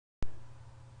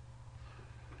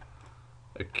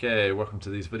Okay, welcome to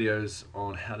these videos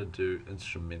on how to do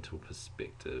instrumental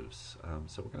perspectives.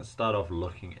 So we're going to start off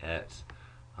looking at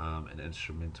an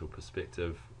instrumental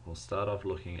perspective. We'll start off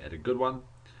looking at a good one,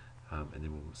 and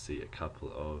then we'll see a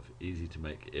couple of easy to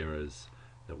make errors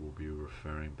that we'll be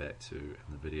referring back to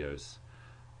in the videos.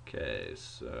 Okay,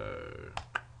 so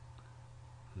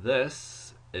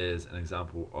this is an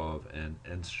example of an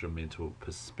instrumental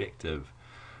perspective.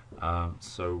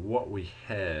 So what we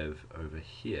have over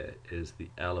here is the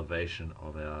elevation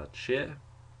of our chair.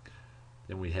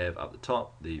 Then we have up the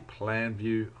top the plan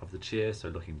view of the chair, so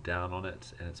looking down on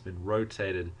it, and it's been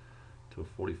rotated to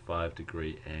a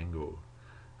 45-degree angle,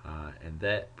 and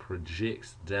that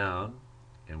projects down,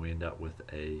 and we end up with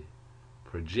a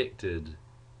projected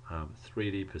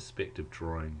 3D perspective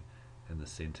drawing in the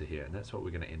center here, and that's what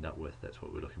we're going to end up with. That's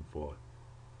what we're looking for.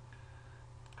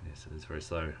 Yes, it is very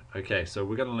slow. Okay, so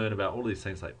we're going to learn about all these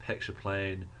things like picture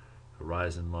plane,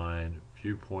 horizon line,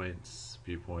 viewpoints,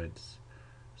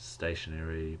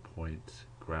 stationary point,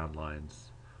 ground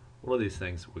lines. All of these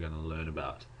things we're going to learn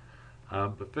about.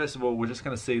 But first of all, we're just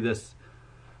going to see this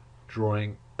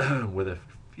drawing with a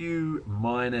few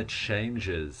minor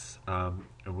changes, and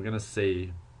we're going to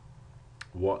see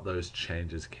what those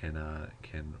changes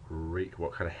can wreak,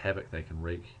 what kind of havoc they can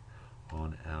wreak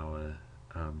on our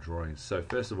drawings. So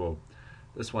first of all,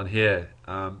 this one here,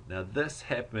 now this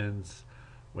happens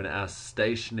when our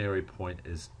stationary point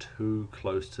is too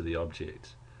close to the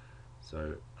object.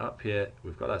 So up here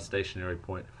we've got our stationary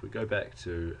point. If we go back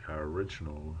to our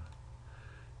original,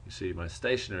 you see my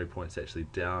stationary point's actually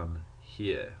down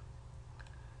here.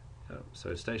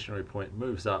 So stationary point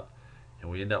moves up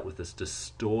and we end up with this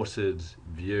distorted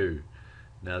view.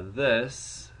 Now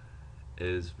this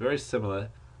is very similar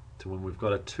to when we've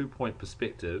got a two-point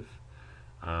perspective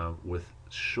with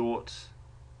short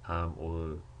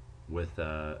or with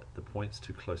the points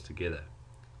too close together.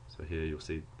 So here you'll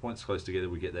see points close together,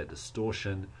 we get that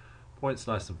distortion. Points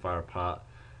nice and far apart,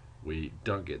 we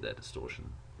don't get that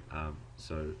distortion.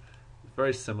 So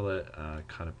very similar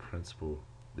kind of principle.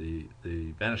 The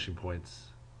vanishing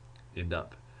points end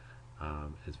up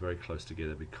is very close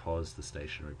together because the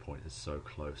stationary point is so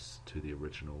close to the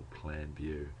original plan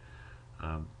view.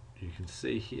 You can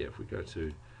see here, if we go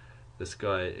to this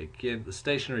guy again, the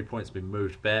stationary point's been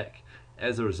moved back.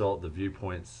 As a result, the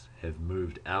viewpoints have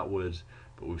moved outward,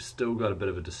 but we've still got a bit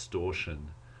of a distortion.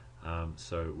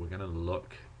 So we're going to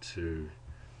look to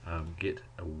get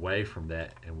away from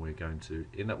that, and we're going to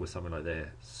end up with something like that.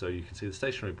 So you can see the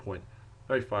stationary point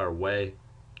very far away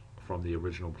from the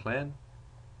original plan,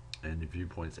 and the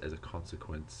viewpoints as a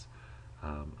consequence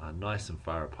are nice and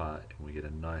far apart, and we get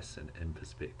a nice and in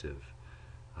perspective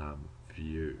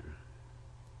view.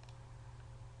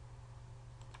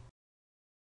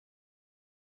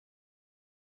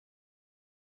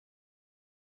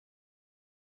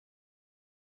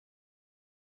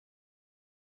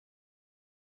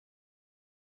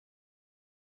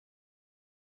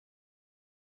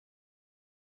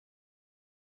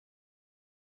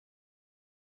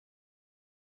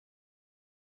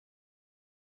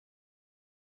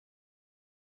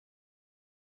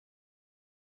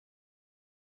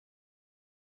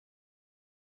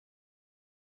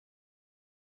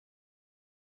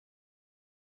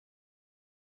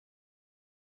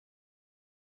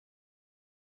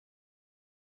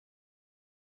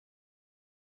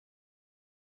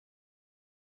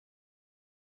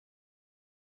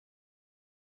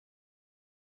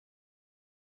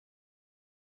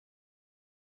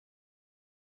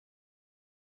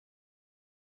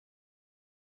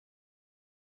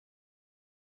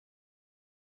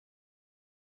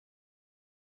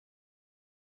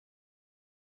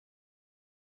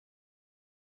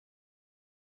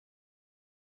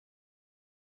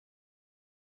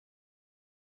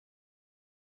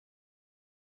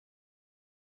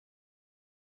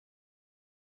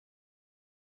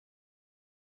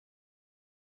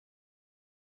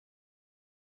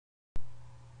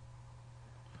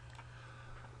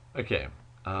 Okay,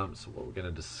 so what we're going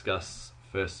to discuss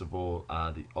first of all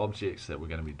are the objects that we're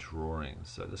going to be drawing.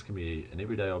 So this can be an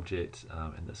everyday object.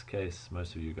 In this case,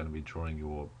 most of you are going to be drawing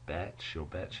your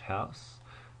batch house.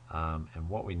 And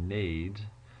what we need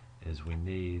is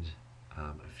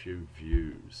a few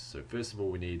views. So first of all,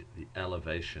 we need the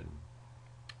elevation.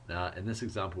 Now in this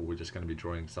example, we're just going to be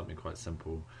drawing something quite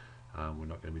simple. We're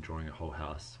not going to be drawing a whole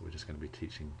house. We're just going to be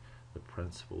teaching the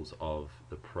principles of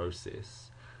the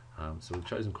process. So we've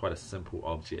chosen quite a simple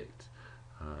object,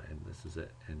 and this is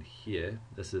it. And here,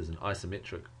 this is an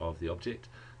isometric of the object,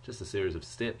 just a series of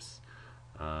steps.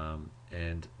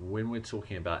 And when we're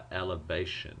talking about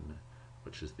elevation,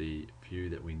 which is the view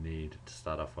that we need to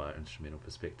start off our instrumental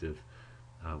perspective,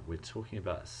 we're talking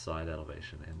about a side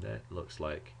elevation, and that looks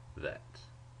like that.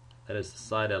 That is the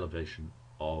side elevation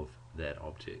of that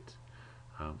object.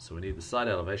 So we need the side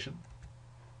elevation.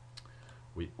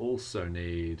 We also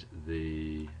need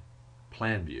the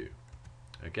plan view.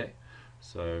 Okay,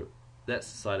 so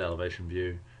that's the side elevation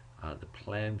view. The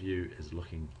plan view is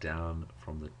looking down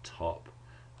from the top.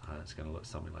 It's going to look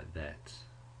something like that.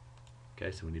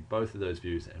 Okay, so we need both of those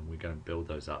views, and we're going to build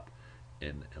those up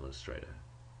in Illustrator.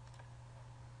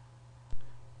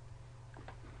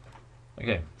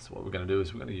 Okay, so what we're going to do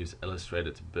is we're going to use Illustrator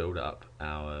to build up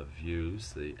our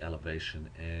views, the elevation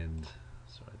and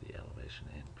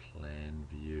plan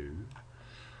view.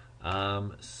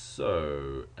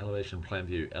 So elevation, plan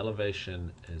view.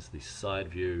 Elevation is the side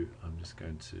view. I'm just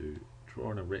going to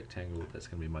draw in a rectangle. That's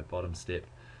going to be my bottom step.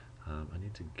 I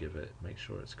need to make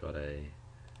sure it's got a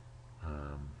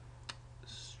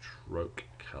stroke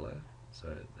color.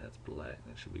 So that's black.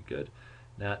 That should be good.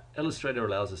 Now, Illustrator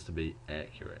allows us to be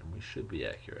accurate, and we should be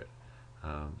accurate.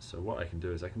 So what I can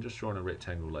do is I can just draw in a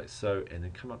rectangle like so, and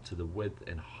then come up to the width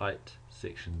and height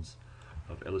sections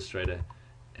of Illustrator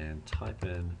and type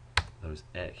in those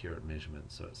accurate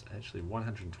measurements. So it's actually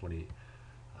 120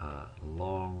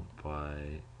 long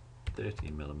by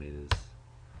 30 millimeters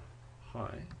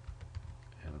high.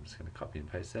 And I'm just going to copy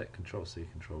and paste that, Control C,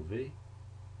 Control V,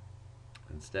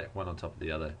 and stack one on top of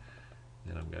the other.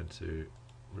 Then I'm going to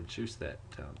reduce that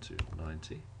down to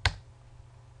 90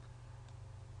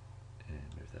 and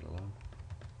move that along.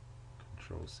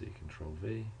 Control C, Control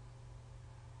V,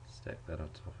 stack that on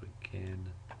top again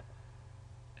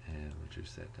and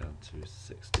reduce that down to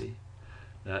 60.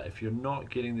 Now if you're not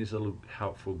getting these little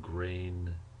helpful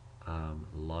green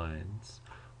lines,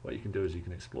 what you can do is you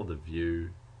can explore the view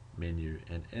menu,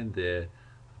 and in there,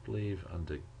 I believe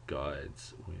under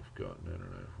guides, we've got,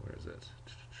 where is it?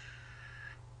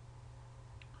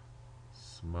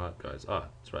 Smart guides.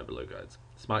 It's right below guides.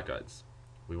 Smart guides.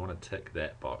 We want to tick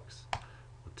that box,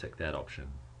 or tick that option,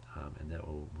 and that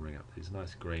will bring up these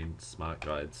nice green smart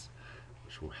guides,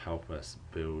 which will help us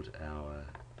build our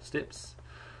steps.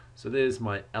 So there's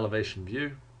my elevation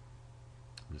view.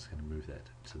 I'm just going to move that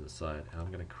to the side, and I'm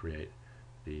going to create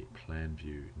the plan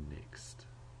view next.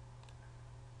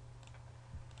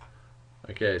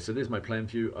 Okay, so there's my plan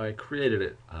view. I created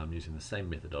it using the same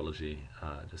methodology,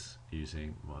 just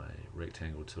using my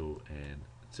rectangle tool and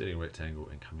inserting a rectangle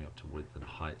and coming up to width and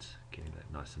height, getting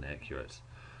that nice and accurate.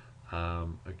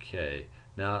 Okay,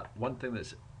 now one thing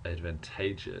that's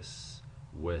advantageous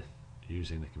with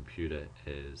using the computer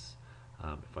is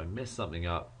if I mess something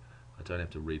up, I don't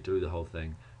have to redo the whole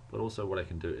thing, but also what I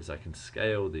can do is I can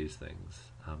scale these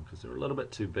things because they're a little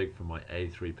bit too big for my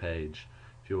A3 page.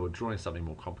 If you're drawing something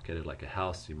more complicated like a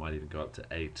house, you might even go up to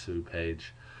A2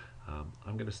 page.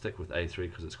 I'm going to stick with A3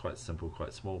 because it's quite simple,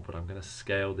 quite small, but I'm going to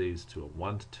scale these to a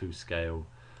 1:2 scale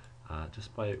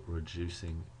just by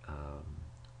reducing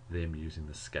them using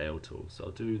the scale tool. So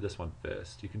I'll do this one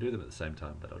first. You can do them at the same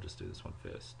time, but I'll just do this one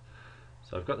first.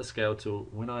 So I've got the scale tool.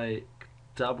 When I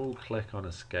double click on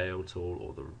a scale tool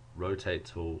or the rotate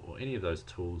tool or any of those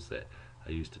tools that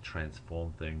are used to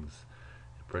transform things,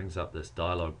 brings up this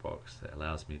dialog box that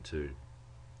allows me to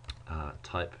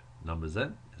type numbers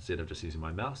in instead of just using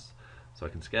my mouse. So I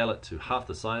can scale it to half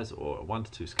the size or a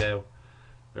 1:2 scale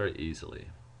very easily.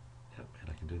 Yep, and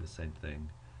I can do the same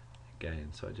thing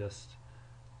again. So I just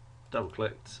double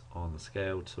clicked on the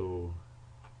scale tool,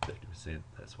 50%,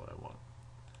 that's what I want.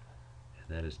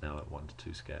 And that is now at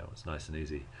 1:2 scale. It's nice and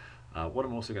easy. What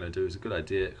I'm also going to do is a good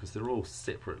idea, because they're all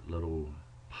separate little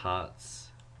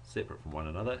parts, separate from one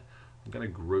another. I'm going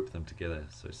to group them together.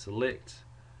 So select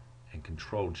and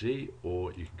Control G,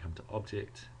 or you can come to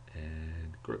Object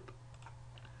and Group.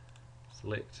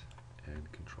 Select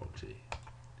and Control G.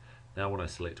 Now when I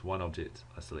select one object,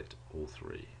 I select all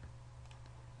three.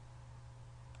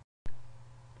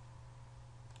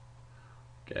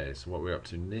 Okay, so what we're up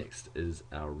to next is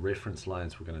our reference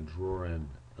lines. We're going to draw in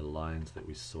the lines that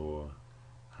we saw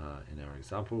in our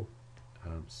example.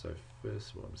 So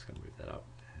first of all, I'm just going to move that up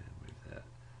and move that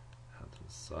out to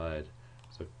the side.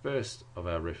 So first of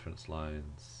our reference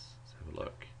lines, let's have a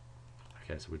look.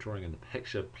 Okay, so we're drawing in the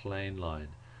picture plane line.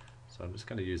 So I'm just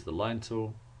going to use the line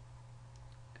tool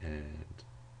and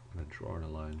I'm going to draw in a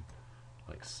line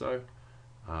like so,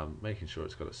 making sure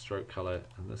it's got a stroke color.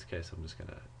 In this case, I'm just going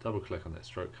to double click on that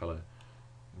stroke color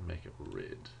and make it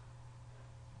red.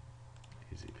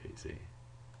 Easy peasy.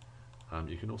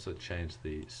 You can also change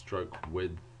the stroke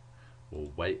width or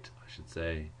weight, I should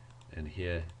say, in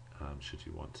here should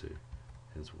you want to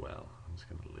as well. I'm just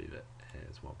going to leave it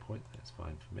as 1 point. That's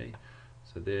fine for me.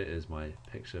 So there is my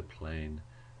picture plane,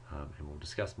 and we'll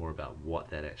discuss more about what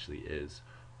that actually is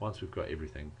once we've got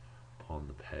everything on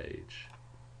the page.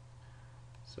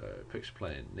 So picture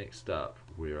plane, next up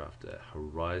we're after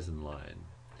horizon line.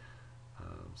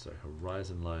 So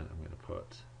horizon line I'm going to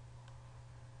put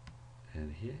in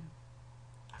here.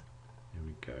 Here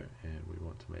we go, and we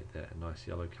want to make that a nice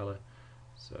yellow color.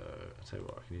 So I'll tell you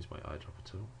what, I can use my eyedropper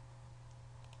tool,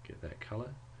 get that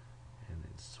color, and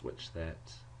then switch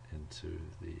that into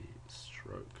the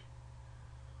stroke.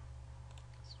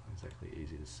 It's not exactly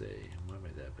easy to see. I might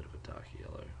make that a bit of a dark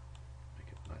yellow, make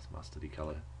it a nice mustardy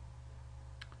color.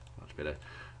 Much better.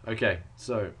 Okay,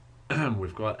 so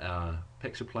we've got our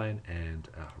picture plane and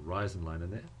our horizon line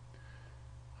in there.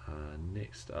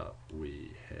 Next up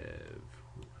we have,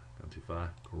 gone too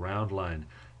far, ground line.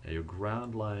 Now your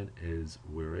ground line is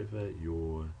wherever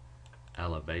your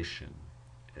elevation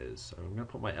is. So I'm going to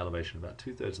put my elevation about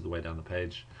 2/3 of the way down the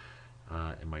page,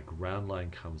 and my ground line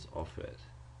comes off it.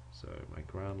 So my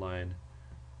ground line,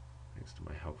 next to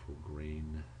my helpful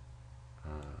green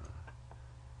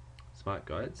smart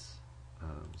guides,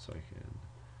 so I can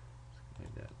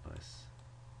make that nice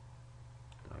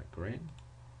dark green.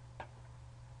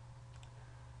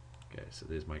 Okay, so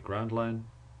there's my ground line,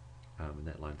 and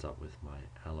that lines up with my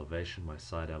elevation, my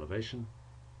side elevation.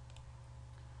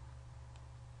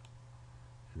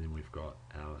 And then we've got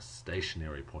our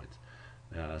stationary point.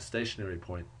 Now our stationary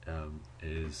point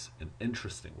is an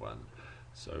interesting one.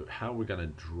 So how we're going to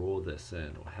draw this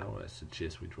in, or how I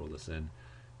suggest we draw this in,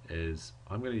 is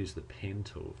I'm going to use the pen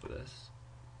tool for this,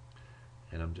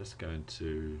 and I'm just going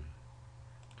to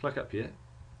click up here,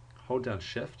 hold down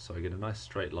shift so I get a nice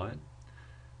straight line,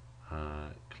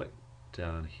 click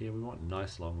down here, we want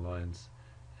nice long lines,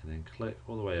 and then click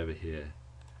all the way over here,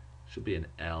 should be an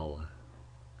L,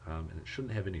 and it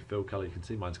shouldn't have any fill color. You can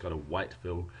see mine's got a white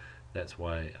fill, that's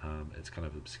why it's kind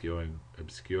of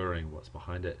obscuring what's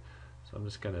behind it. So I'm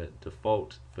just going to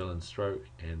default fill and stroke,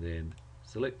 and then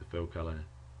select the fill color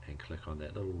and click on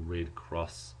that little red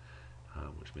cross,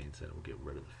 which means that it will get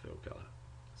rid of the fill color.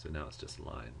 So now it's just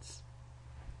lines.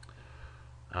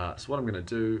 So what I'm going to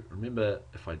do, remember,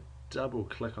 if I double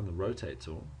click on the rotate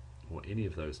tool, or any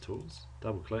of those tools,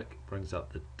 double click, brings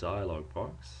up the dialog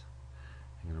box.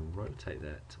 I'm going to rotate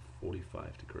that to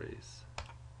 45 degrees.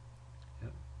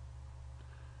 Yep.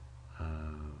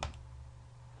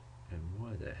 And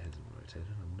why that hasn't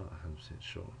rotated, I'm not 100%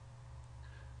 sure.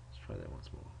 Let's try that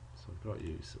once more. So I've got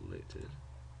you selected,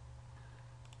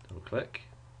 double click,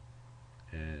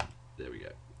 and there we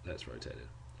go, that's rotated.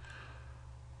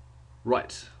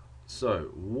 Right,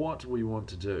 so what we want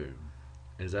to do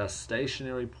is our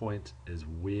stationary point is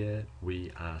where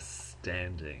we are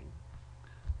standing.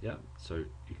 Yeah, so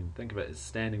you can think of it as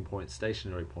standing point,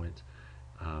 stationary point,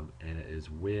 and it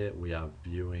is where we are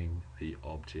viewing the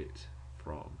object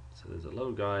from. So there's a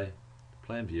little guy,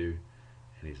 plan view,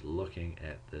 and he's looking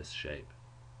at this shape.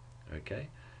 Okay,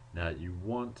 now you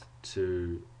want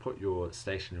to put your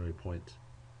stationary point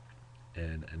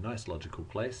in a nice logical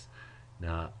place.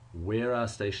 Now where our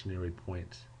stationary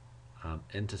point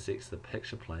intersects the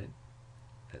picture plane,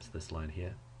 that's this line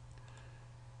here,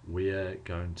 we're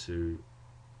going to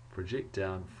project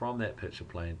down from that picture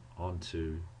plane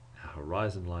onto our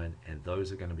horizon line, and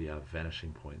those are going to be our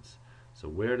vanishing points. So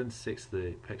where it intersects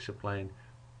the picture plane,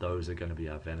 those are going to be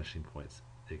our vanishing points.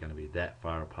 They're going to be that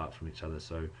far apart from each other.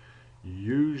 So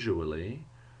usually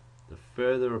the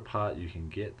further apart you can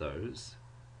get those,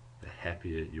 the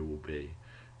happier you will be.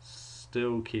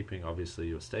 Still keeping obviously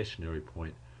your stationary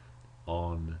point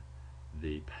on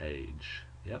the page.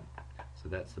 Yep. So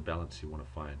that's the balance you want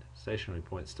to find. Stationary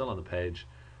point still on the page,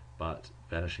 but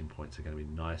vanishing points are going to be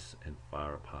nice and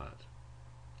far apart.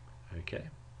 Okay.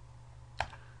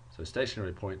 So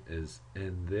stationary point is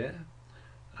in there,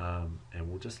 and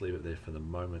we'll just leave it there for the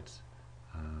moment.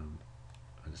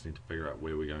 I just need to figure out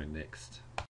where we're going next.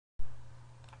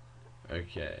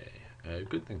 Okay, a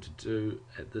good thing to do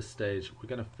at this stage, we're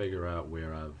going to figure out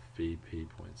where our VP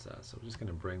points are. So we're just going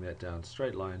to bring that down,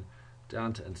 straight line,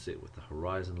 down to intersect with the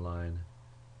horizon line,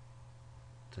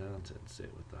 down to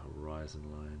intersect with the horizon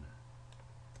line.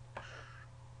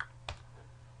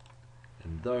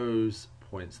 And those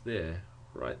points there,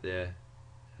 right there,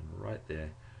 and right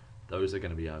there, those are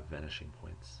going to be our vanishing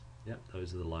points. Yep,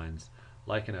 those are the lines,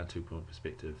 like in our two-point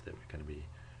perspective, that we're going to be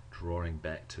drawing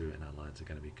back to, and our lines are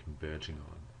going to be converging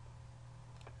on.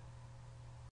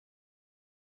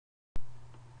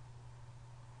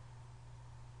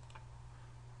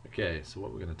 Okay, so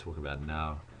what we're going to talk about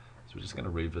now is we're just going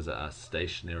to revisit our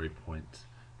stationary point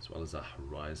as well as our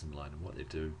horizon line and what they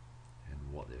do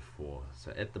and what they're for.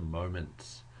 So at the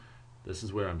moment, this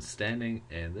is where I'm standing,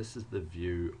 and this is the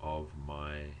view of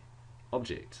my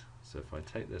object. So if I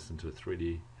take this into a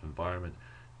 3D environment,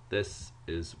 this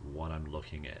is what I'm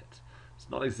looking at. It's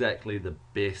not exactly the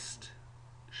best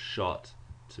shot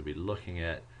to be looking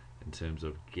at in terms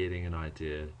of getting an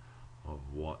idea of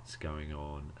what's going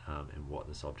on and what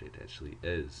this object actually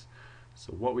is.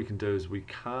 So what we can do is we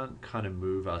can't kind of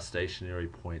move our stationary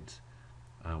point,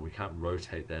 we can't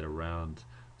rotate that around.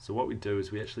 So what we do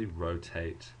is we actually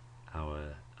rotate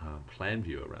our plan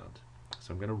view around.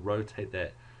 So I'm going to rotate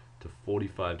that to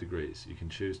 45 degrees. You can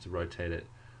choose to rotate it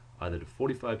either to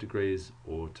 45 degrees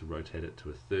or to rotate it to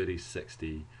a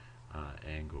 30-60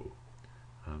 angle.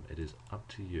 It is up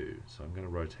to you. So I'm going to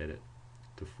rotate it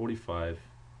to 45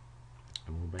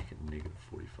 and we'll make it negative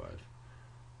 45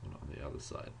 on the other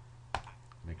side.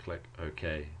 And click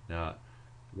OK. Now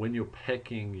when you're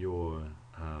picking your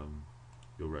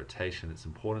rotation, it's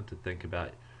important to think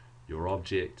about your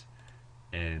object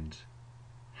and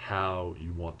how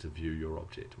you want to view your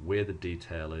object, where the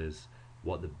detail is,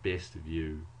 what the best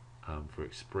view for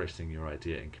expressing your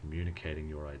idea and communicating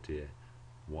your idea,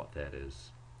 what that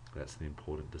is. That's the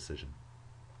important decision.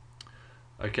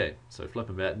 Okay, so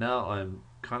flipping back, now I'm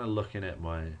kind of looking at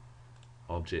my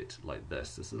object like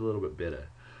this. This is a little bit better.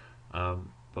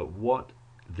 But what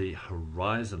the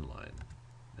horizon line,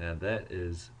 now that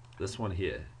is this one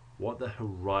here, what the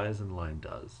horizon line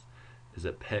does is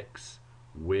it picks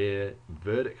where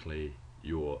vertically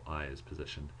your eye is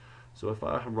positioned. So if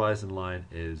our horizon line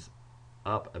is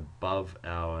up above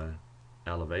our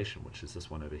elevation, which is this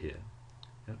one over here,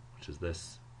 yeah, which is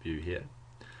this view here,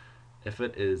 if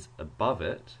it is above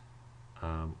it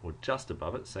or just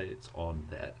above it, say it's on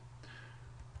that,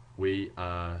 we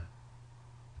are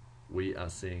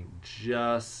seeing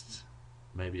just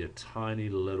maybe a tiny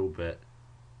little bit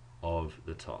of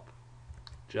the top,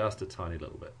 just a tiny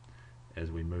little bit. As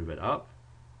we move it up,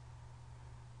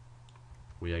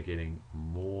 we are getting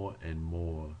more and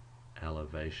more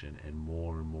elevation and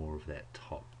more of that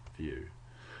top view.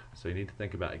 So you need to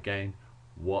think about, again,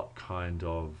 what kind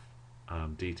of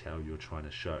detail you're trying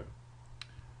to show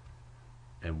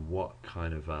and what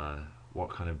kind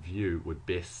of view would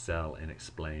best sell and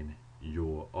explain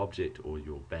your object or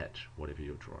your batch, whatever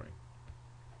you're drawing.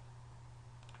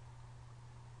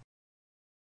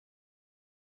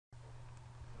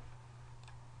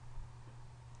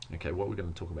 Okay, what we're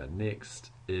going to talk about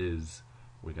next is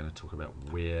we're going to talk about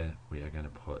where we are going to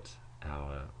put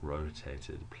our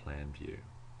rotated plan view.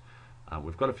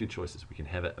 We've got a few choices. We can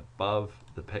have it above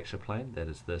the picture plane, that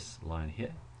is this line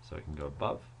here, so it can go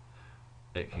above.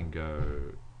 It can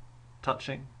go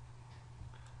touching,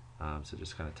 so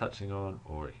just kind of touching on,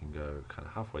 or it can go kind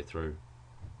of halfway through,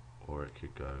 or it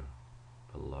could go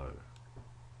below.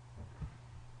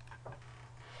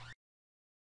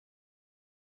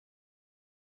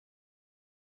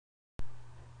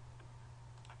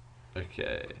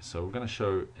 Okay, so we're going to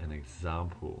show an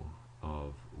example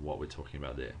of what we're talking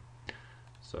about there.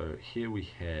 So here we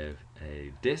have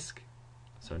a desk,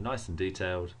 so nice and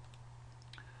detailed.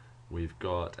 We've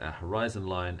got our horizon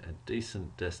line a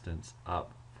decent distance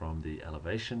up from the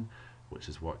elevation, which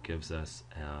is what gives us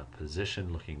our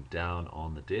position looking down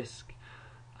on the desk.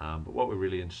 But what we're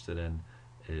really interested in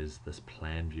is this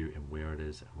plan view and where it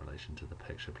is in relation to the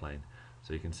picture plane.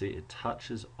 So you can see it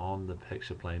touches on the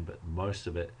picture plane, but most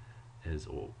of it is,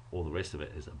 or all the rest of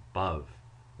it is above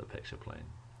the picture plane.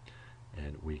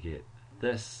 And we get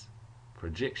this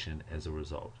projection as a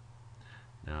result.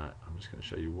 Now I'm just going to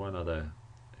show you one other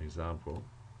example.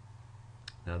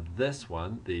 Now this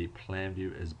one, the plan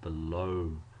view is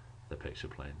below the picture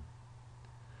plane,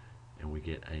 and we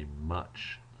get a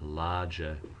much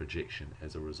larger projection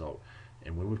as a result.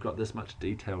 And when we've got this much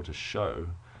detail to show,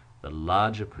 the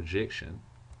larger projection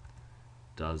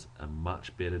does a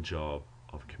much better job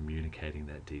of communicating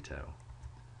that detail.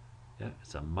 Yeah,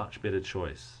 it's a much better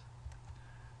choice.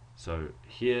 So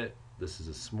here, this is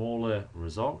a smaller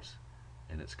result,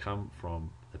 and it's come from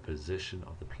the position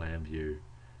of the plan view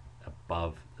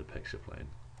above the picture plane.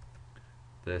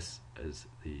 This is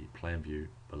the plan view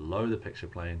below the picture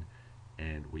plane,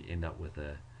 and we end up with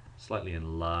a slightly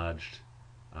enlarged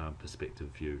perspective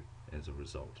view as a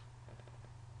result.